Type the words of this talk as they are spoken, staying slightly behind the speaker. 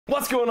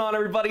What's going on,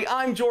 everybody?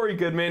 I'm Jory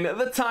Goodman,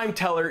 the time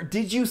teller.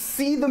 Did you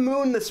see the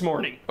moon this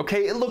morning?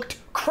 Okay, it looked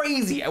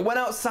crazy. I went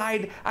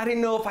outside. I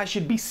didn't know if I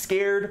should be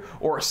scared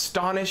or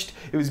astonished.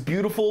 It was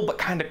beautiful, but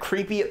kind of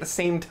creepy at the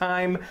same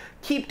time.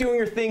 Keep doing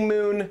your thing,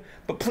 moon,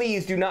 but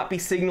please do not be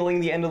signaling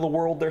the end of the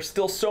world. There's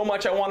still so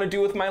much I want to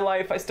do with my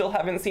life. I still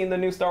haven't seen the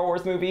new Star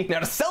Wars movie. Now,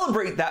 to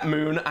celebrate that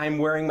moon, I'm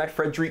wearing my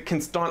Frederic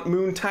Constant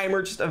moon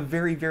timer, just a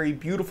very, very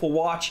beautiful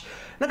watch.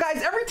 Now,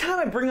 guys, every time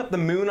I bring up the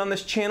moon on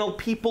this channel,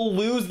 people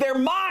lose their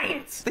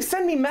minds. They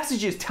send me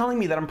messages telling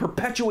me that I'm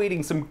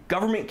perpetuating some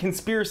government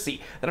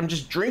conspiracy, that I'm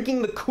just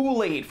drinking the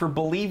Kool-Aid for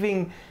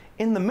believing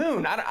in the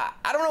moon. I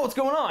don't know what's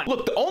going on.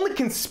 Look, the only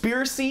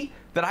conspiracy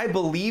that I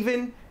believe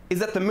in is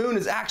that the moon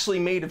is actually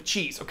made of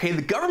cheese, okay?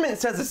 The government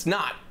says it's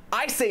not.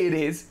 I say it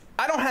is.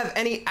 I don't have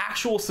any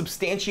actual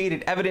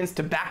substantiated evidence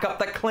to back up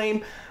that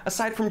claim,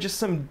 aside from just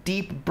some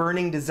deep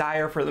burning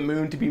desire for the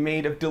moon to be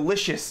made of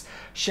delicious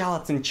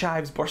shallots and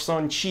chives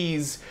boursin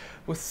cheese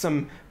with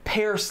some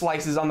pear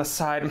slices on the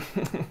side.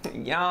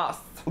 Yes.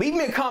 Leave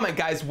me a comment,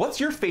 guys. What's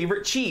your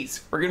favorite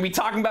cheese? We're gonna be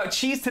talking about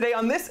cheese today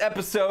on this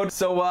episode.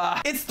 So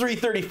it's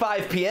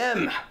 3:35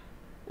 p.m.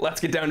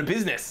 Let's get down to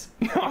business.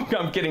 No,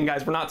 I'm kidding,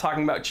 guys. We're not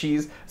talking about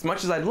cheese. As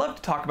much as I'd love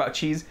to talk about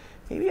cheese,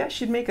 maybe I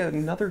should make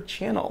another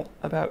channel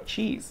about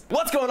cheese.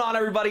 What's going on,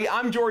 everybody?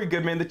 I'm Jory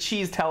Goodman, the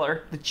cheese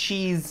teller, the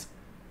cheese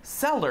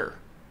seller.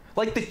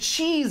 Like the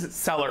cheese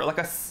seller, like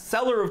a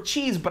seller of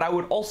cheese, but I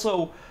would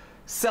also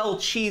sell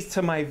cheese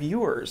to my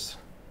viewers.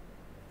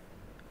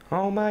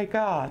 Oh my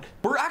God.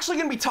 We're actually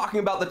gonna be talking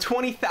about the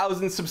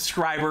 20,000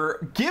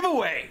 subscriber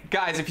giveaway.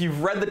 Guys, if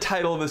you've read the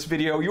title of this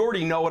video, you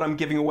already know what I'm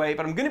giving away,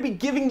 but I'm gonna be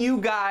giving you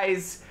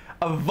guys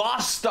a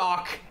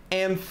Vostok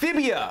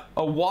Amphibia,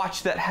 a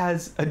watch that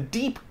has a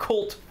deep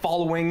cult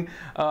following.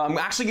 I'm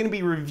actually gonna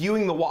be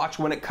reviewing the watch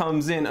when it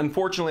comes in.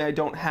 Unfortunately, I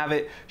don't have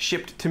it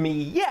shipped to me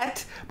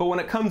yet, but when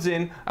it comes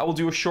in, I will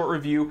do a short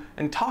review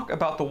and talk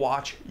about the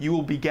watch you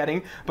will be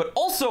getting. But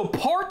also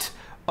part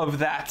of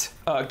that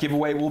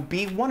giveaway will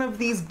be one of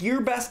these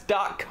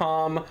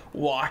GearBest.com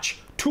watch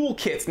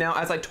toolkits. Now,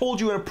 as I told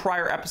you in a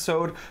prior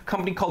episode, a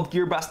company called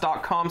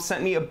GearBest.com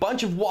sent me a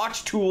bunch of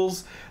watch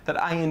tools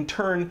that I in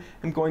turn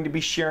am going to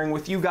be sharing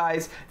with you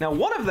guys. Now,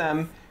 one of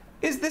them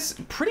is this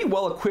pretty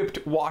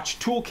well-equipped watch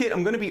toolkit.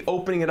 I'm gonna be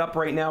opening it up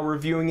right now,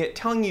 reviewing it,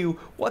 telling you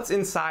what's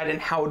inside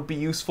and how it'd be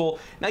useful.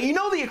 Now, you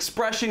know the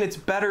expression, it's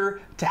better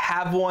to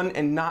have one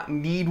and not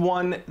need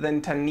one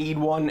than to need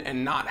one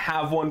and not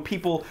have one.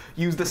 People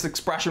use this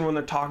expression when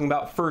they're talking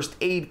about first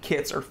aid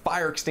kits or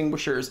fire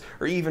extinguishers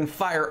or even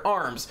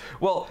firearms.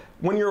 Well,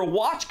 when you're a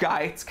watch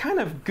guy, it's kind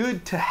of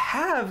good to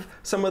have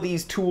some of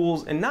these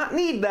tools and not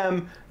need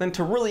them than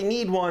to really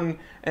need one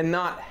and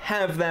not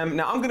have them.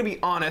 Now, I'm gonna be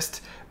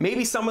honest,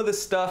 maybe some of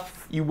this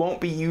stuff you won't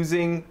be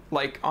using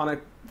like on a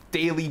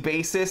daily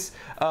basis.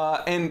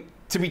 And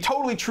to be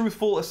totally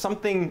truthful, if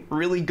something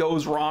really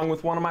goes wrong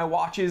with one of my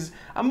watches,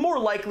 I'm more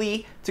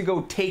likely to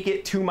go take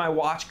it to my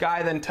watch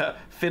guy than to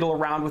fiddle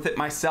around with it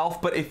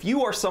myself. But if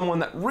you are someone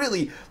that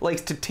really likes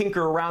to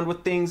tinker around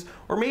with things,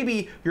 or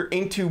maybe you're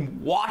into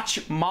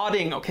watch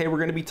modding, okay, we're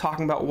gonna be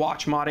talking about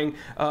watch modding,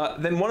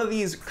 then one of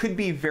these could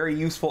be very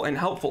useful and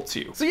helpful to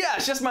you. So yeah,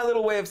 it's just my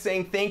little way of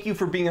saying thank you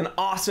for being an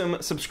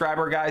awesome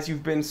subscriber, guys.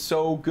 You've been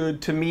so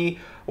good to me.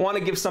 I want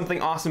to give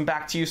something awesome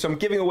back to you, so I'm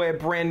giving away a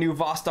brand new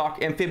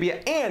Vostok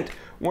Amphibia and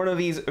one of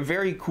these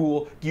very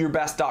cool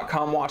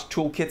GearBest.com watch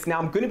toolkits. Now,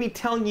 I'm going to be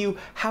telling you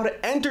how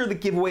to enter the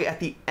giveaway at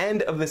the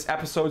end of this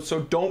episode,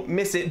 so don't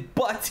miss it.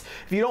 But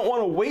if you don't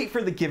want to wait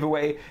for the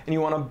giveaway and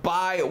you want to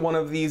buy one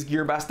of these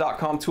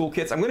GearBest.com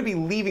toolkits, I'm going to be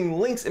leaving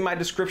links in my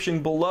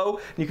description below.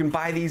 You can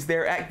buy these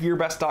there at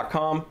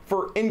GearBest.com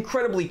for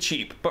incredibly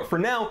cheap. But for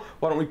now,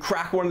 why don't we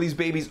crack one of these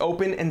babies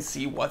open and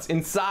see what's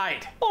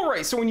inside. All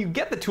right, so when you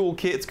get the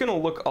toolkit, it's going to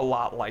look a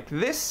lot like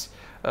this.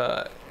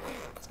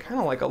 It's kind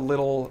of like a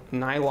little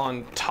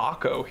nylon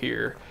taco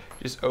here.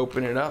 Just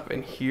open it up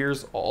and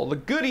here's all the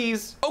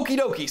goodies. Okie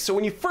dokie, so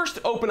when you first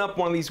open up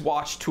one of these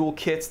watch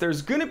toolkits,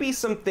 there's gonna be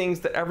some things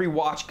that every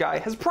watch guy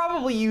has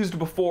probably used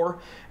before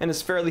and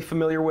is fairly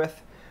familiar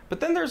with. But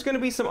then there's gonna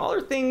be some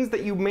other things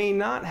that you may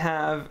not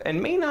have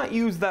and may not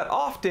use that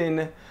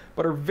often,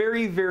 but are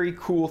very, very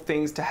cool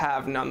things to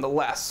have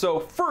nonetheless. So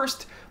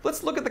first,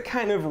 let's look at the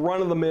kind of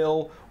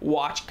run-of-the-mill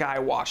watch guy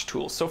watch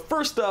tools. So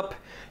first up,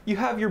 you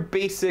have your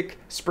basic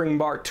spring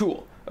bar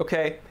tool,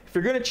 okay? If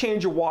you're gonna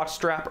change a watch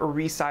strap or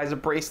resize a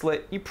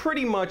bracelet, you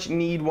pretty much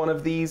need one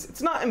of these.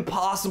 It's not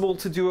impossible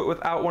to do it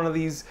without one of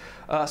these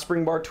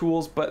spring bar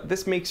tools, but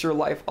this makes your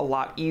life a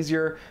lot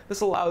easier. This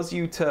allows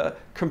you to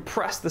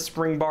compress the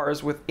spring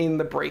bars within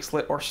the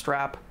bracelet or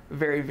strap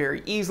very,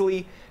 very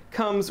easily.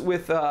 Comes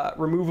with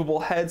removable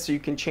heads, so you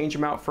can change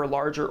them out for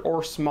larger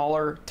or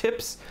smaller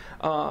tips.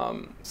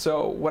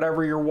 So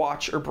whatever your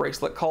watch or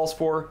bracelet calls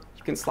for,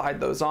 you can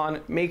slide those on.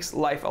 Makes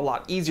life a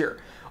lot easier.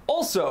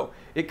 Also,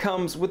 it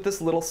comes with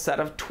this little set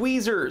of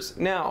tweezers.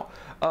 Now,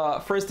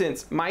 for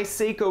instance, my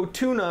Seiko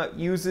Tuna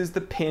uses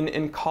the pin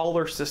and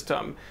collar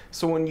system.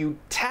 So when you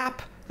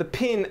tap the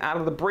pin out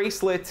of the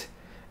bracelet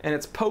and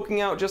it's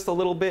poking out just a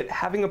little bit,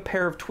 having a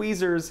pair of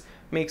tweezers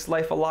makes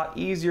life a lot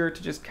easier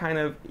to just kind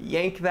of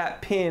yank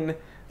that pin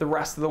the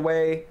rest of the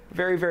way.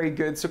 Very, very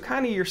good. So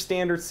kind of your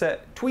standard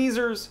set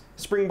tweezers,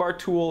 spring bar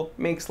tool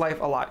makes life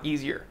a lot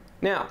easier.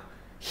 Now,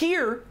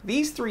 here,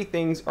 these three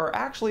things are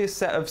actually a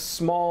set of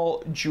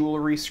small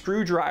jewelry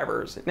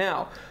screwdrivers.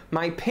 Now,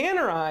 my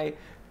Panerai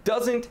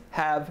doesn't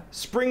have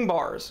spring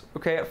bars,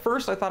 okay? At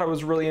first I thought it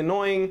was really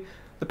annoying.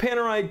 The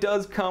Panerai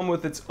does come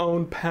with its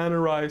own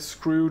Panerai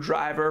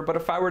screwdriver, but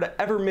if I were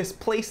to ever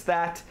misplace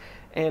that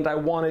and I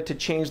wanted to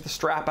change the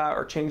strap out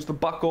or change the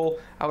buckle,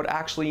 I would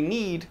actually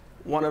need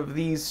one of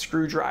these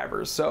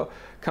screwdrivers. So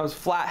it comes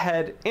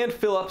flathead and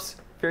Phillips,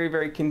 very,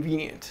 very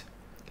convenient.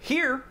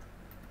 Here,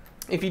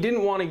 if you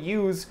didn't want to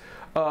use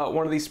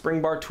one of these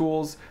spring bar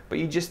tools, but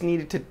you just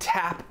needed to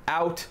tap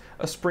out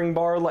a spring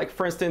bar, like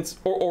for instance,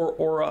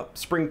 or a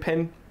spring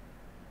pin,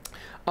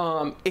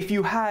 if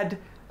you had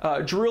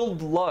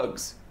drilled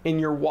lugs in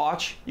your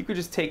watch, you could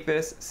just take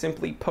this,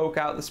 simply poke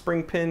out the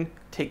spring pin,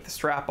 take the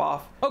strap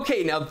off.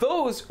 Okay, now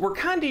those were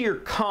kind of your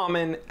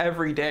common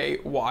everyday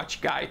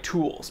watch guy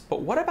tools,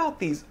 but what about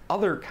these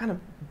other kind of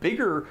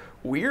bigger,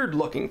 weird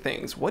looking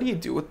things? What do you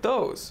do with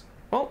those?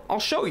 Well, I'll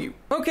show you.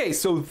 Okay,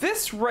 so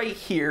this right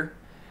here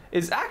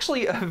is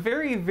actually a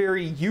very,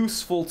 very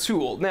useful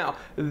tool. Now,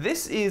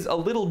 this is a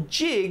little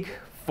jig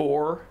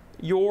for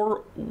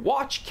your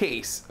watch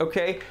case,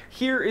 okay?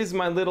 Here is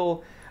my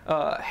little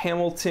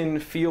Hamilton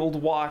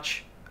Field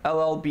Watch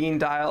LL Bean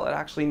dial. It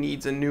actually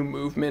needs a new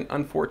movement,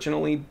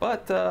 unfortunately,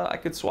 but I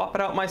could swap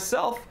it out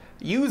myself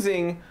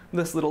using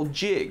this little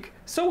jig.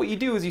 So what you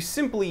do is you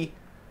simply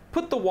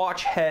put the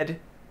watch head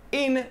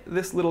in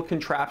this little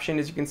contraption.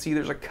 As you can see,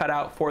 there's a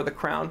cutout for the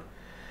crown,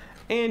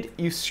 and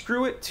you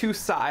screw it to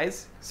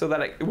size so that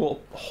it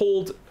will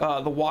hold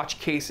the watch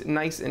case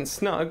nice and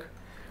snug.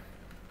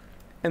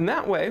 And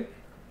that way,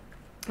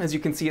 as you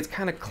can see, it's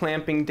kind of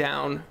clamping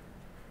down.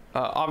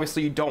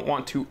 Obviously, you don't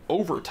want to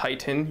over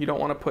tighten. You don't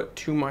want to put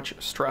too much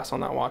stress on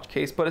that watch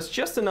case, but it's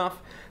just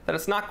enough that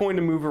it's not going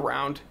to move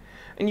around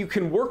and you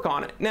can work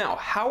on it. Now,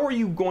 how are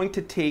you going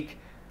to take,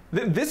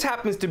 this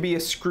happens to be a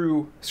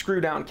screw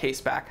down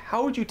case back.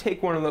 How would you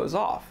take one of those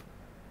off?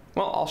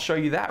 Well, I'll show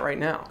you that right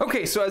now.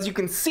 Okay, so as you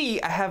can see,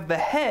 I have the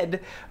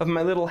head of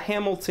my little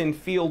Hamilton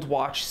Field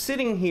Watch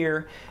sitting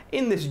here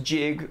in this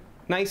jig,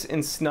 nice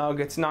and snug.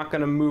 It's not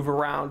going to move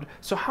around.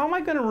 So how am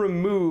I going to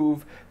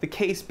remove the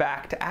case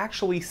back to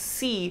actually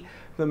see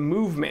the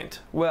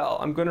movement? Well,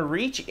 I'm going to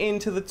reach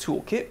into the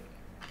toolkit.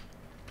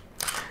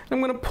 I'm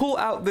going to pull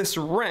out this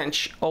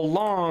wrench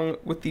along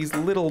with these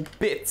little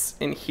bits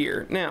in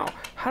here. Now,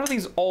 how do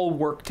these all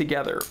work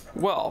together?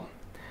 Well,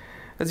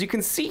 as you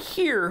can see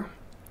here,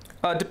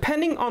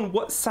 depending on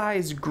what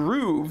size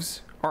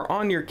grooves are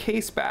on your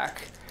case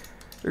back,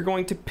 you're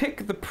going to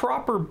pick the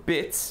proper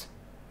bits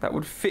that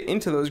would fit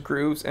into those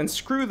grooves and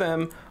screw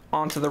them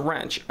onto the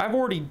wrench. I've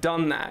already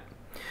done that.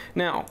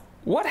 Now,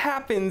 what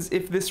happens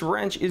if this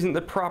wrench isn't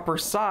the proper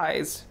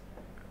size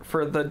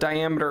for the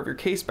diameter of your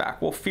case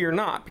back? Well, fear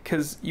not,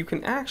 because you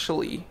can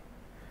actually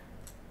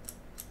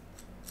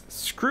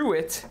screw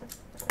it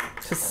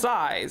to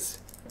size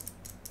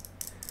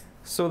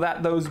so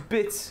that those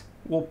bits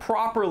will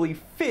properly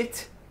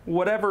fit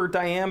whatever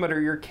diameter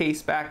your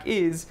case back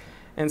is,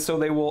 and so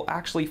they will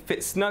actually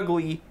fit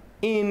snugly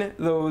in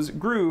those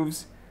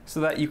grooves so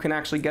that you can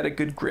actually get a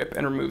good grip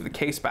and remove the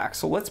case back.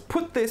 So let's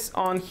put this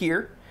on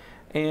here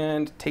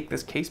and take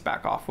this case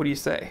back off. What do you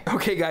say?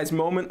 Okay guys,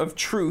 moment of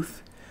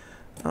truth.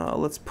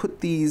 Let's put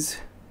these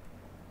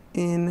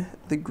in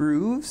the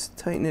grooves,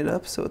 tighten it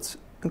up so it's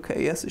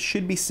okay. Yes, it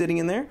should be sitting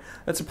in there.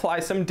 Let's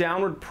apply some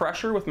downward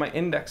pressure with my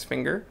index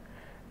finger,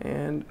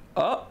 and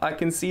I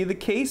can see the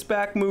case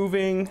back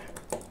moving.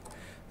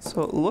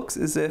 So it looks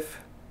as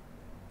if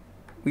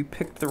we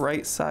picked the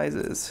right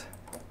sizes.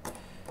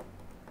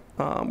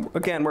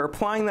 Again, we're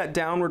applying that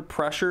downward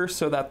pressure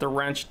so that the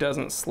wrench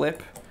doesn't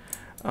slip.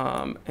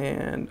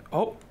 And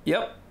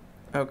yep,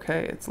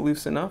 okay, it's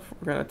loose enough.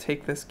 We're gonna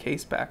take this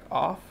case back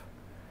off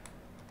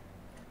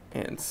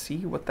and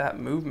see what that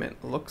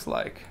movement looks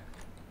like.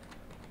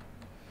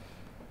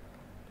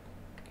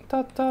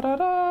 Da da da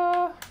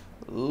da!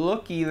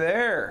 Looky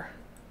there.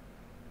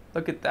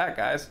 Look at that,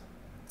 guys.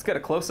 Let's get a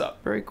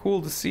close-up. Very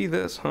cool to see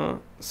this, huh?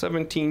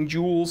 17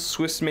 joules,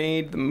 Swiss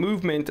made. The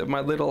movement of my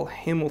little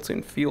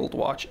Hamilton Field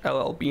Watch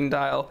LL Bean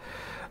dial.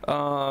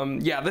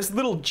 Yeah, this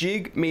little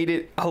jig made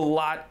it a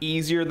lot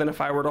easier than if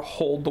I were to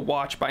hold the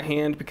watch by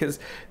hand, because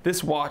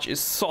this watch is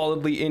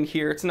solidly in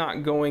here. It's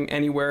not going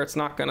anywhere. It's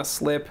not gonna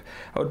slip.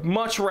 I would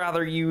much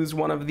rather use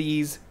one of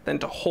these than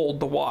to hold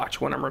the watch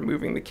when I'm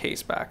removing the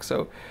case back.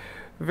 So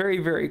very,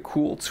 very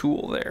cool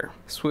tool there.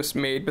 Swiss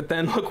made. But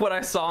then look what I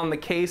saw on the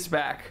case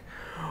back.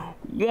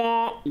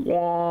 Wah,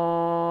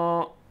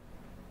 wah.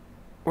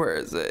 Where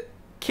is it?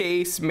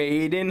 Case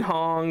made in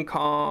Hong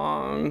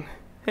Kong.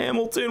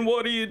 Hamilton,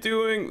 what are you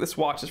doing? This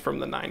watch is from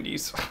the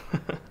 90s.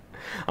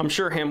 I'm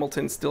sure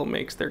Hamilton still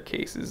makes their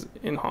cases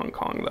in Hong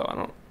Kong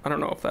though. I don't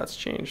know if that's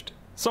changed.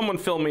 Someone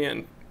fill me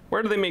in.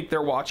 Where do they make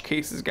their watch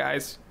cases,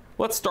 guys?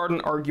 let's start an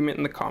argument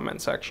in the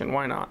comment section.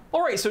 Why not?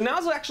 All right, so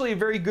now's actually a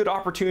very good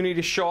opportunity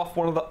to show off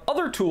one of the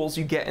other tools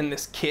you get in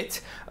this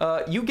kit.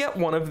 You get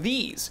one of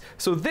these.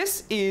 So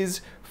this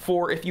is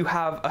for if you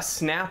have a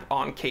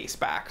snap-on case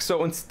back.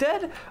 So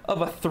instead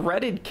of a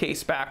threaded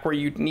case back where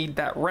you'd need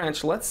that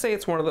wrench, let's say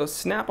it's one of those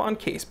snap-on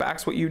case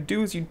backs, what you'd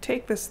do is you'd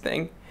take this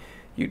thing,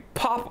 you'd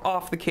pop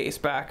off the case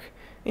back,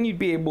 and you'd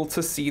be able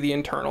to see the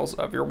internals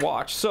of your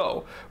watch.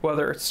 So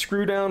whether it's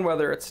screw down,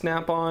 whether it's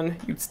snap-on,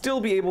 you'd still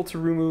be able to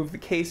remove the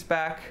case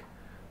back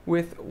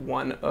with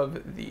one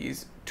of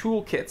these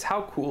toolkits.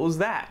 How cool is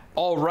that?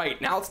 All right,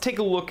 now let's take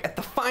a look at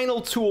the final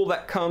tool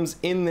that comes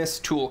in this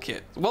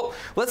toolkit. Well,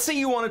 let's say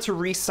you wanted to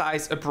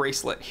resize a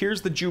bracelet.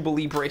 Here's the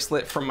Jubilee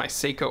bracelet from my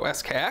Seiko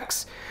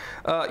SKX.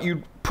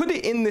 You'd put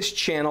it in this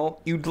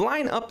channel, you'd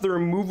line up the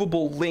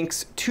removable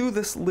links to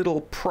this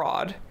little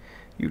prod,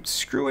 you'd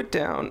screw it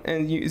down,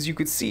 and as you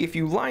could see, if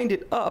you lined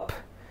it up,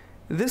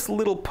 this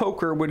little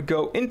poker would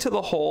go into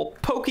the hole,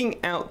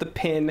 poking out the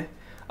pin,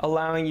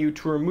 allowing you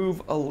to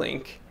remove a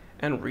link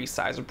and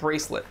resize a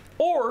bracelet.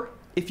 Or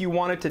if you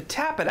wanted to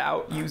tap it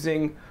out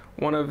using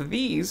one of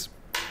these,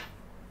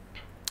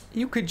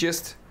 you could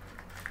just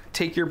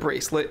take your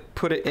bracelet,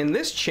 put it in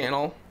this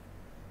channel,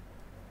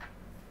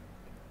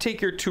 take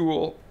your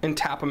tool and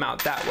tap them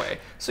out that way.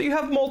 So you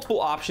have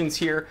multiple options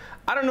here.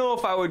 I don't know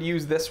if I would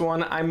use this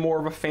one. I'm more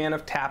of a fan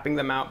of tapping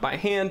them out by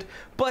hand,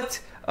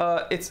 but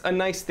it's a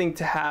nice thing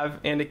to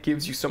have and it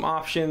gives you some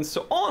options.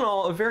 So all in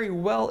all, a very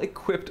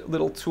well-equipped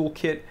little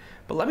toolkit.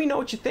 But let me know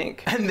what you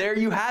think. And there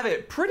you have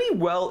it, pretty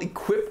well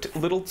equipped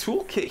little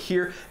toolkit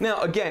here. Now,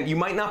 again, you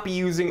might not be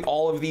using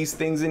all of these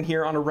things in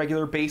here on a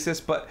regular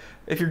basis, but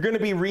if you're gonna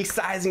be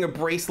resizing a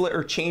bracelet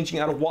or changing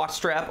out a watch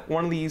strap,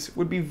 one of these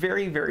would be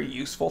very, very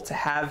useful to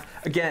have.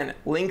 Again,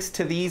 links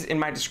to these in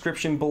my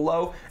description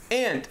below.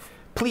 And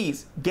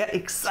please get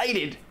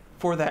excited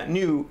for that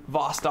new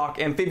Vostok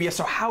Amphibia.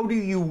 So how do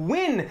you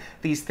win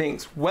these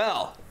things?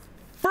 Well,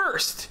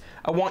 first,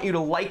 I want you to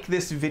like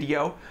this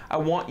video. I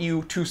want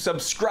you to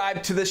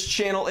subscribe to this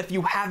channel if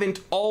you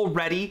haven't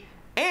already.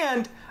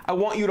 And I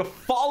want you to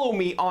follow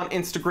me on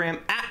Instagram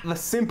at The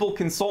Simple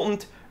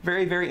Consultant.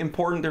 Very, very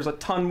important. There's a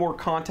ton more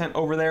content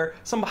over there,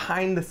 some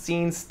behind the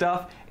scenes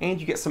stuff, and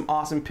you get some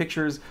awesome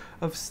pictures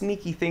of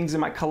sneaky things in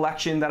my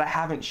collection that I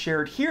haven't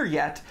shared here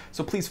yet.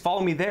 So please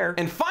follow me there.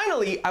 And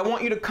finally, I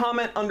want you to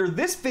comment under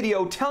this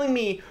video telling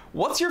me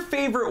what's your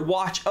favorite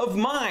watch of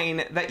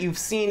mine that you've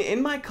seen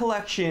in my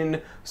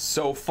collection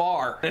so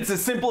far. And it's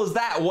as simple as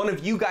that. One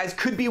of you guys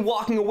could be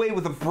walking away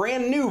with a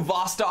brand new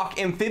Vostok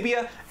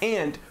Amphibia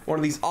and one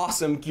of these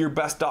awesome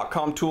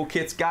GearBest.com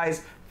toolkits.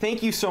 Guys,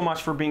 thank you so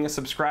much for being a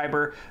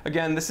subscriber.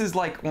 Again, this is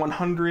like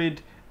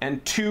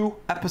 102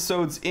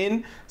 episodes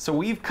in, so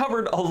we've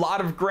covered a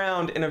lot of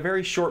ground in a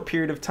very short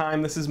period of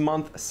time. This is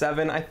month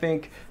 7, I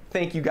think.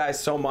 Thank you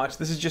guys so much.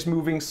 This is just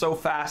moving so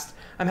fast.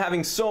 I'm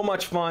having so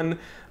much fun.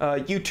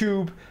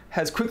 YouTube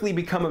has quickly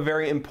become a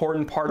very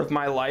important part of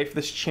my life.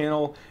 This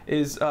channel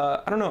is,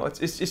 I don't know,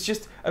 it's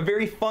just a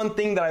very fun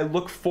thing that I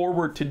look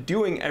forward to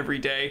doing every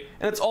day,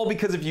 and it's all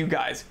because of you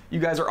guys.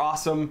 You guys are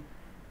awesome.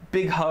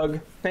 Big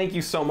hug. Thank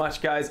you so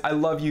much, guys. I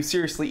love you.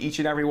 Seriously, each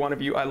and every one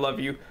of you, I love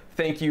you.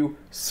 Thank you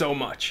so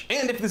much.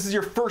 And if this is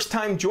your first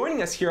time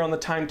joining us here on the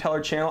Time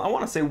Teller channel, I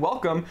want to say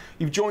welcome.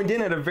 You've joined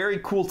in at a very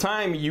cool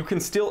time. You can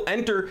still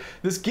enter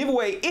this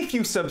giveaway if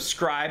you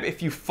subscribe,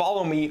 if you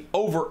follow me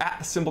over at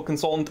The Simple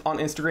Consultant on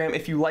Instagram,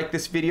 if you like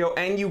this video,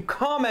 and you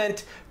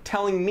comment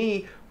telling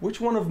me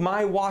which one of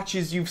my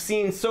watches you've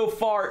seen so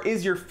far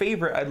is your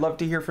favorite. I'd love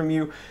to hear from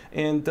you.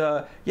 And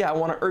yeah, I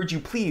want to urge you,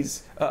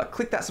 please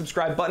click that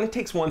subscribe button. It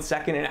takes 1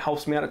 second and it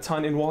helps me out a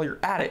ton. And while you're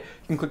at it,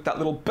 you can click that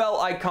little bell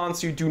icon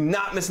so you do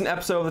not miss an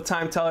episode of the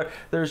Time Teller.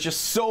 There's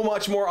just so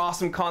much more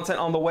awesome content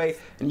on the way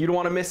and you don't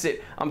want to miss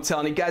it. I'm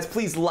telling you guys,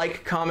 please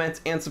like, comment,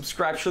 and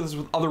subscribe. Share this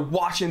with other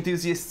watch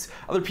enthusiasts,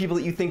 other people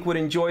that you think would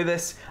enjoy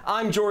this.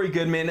 I'm Jory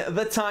Goodman,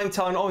 the Time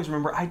Teller, and always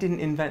remember, I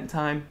didn't invent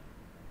time.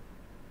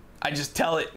 I just tell it.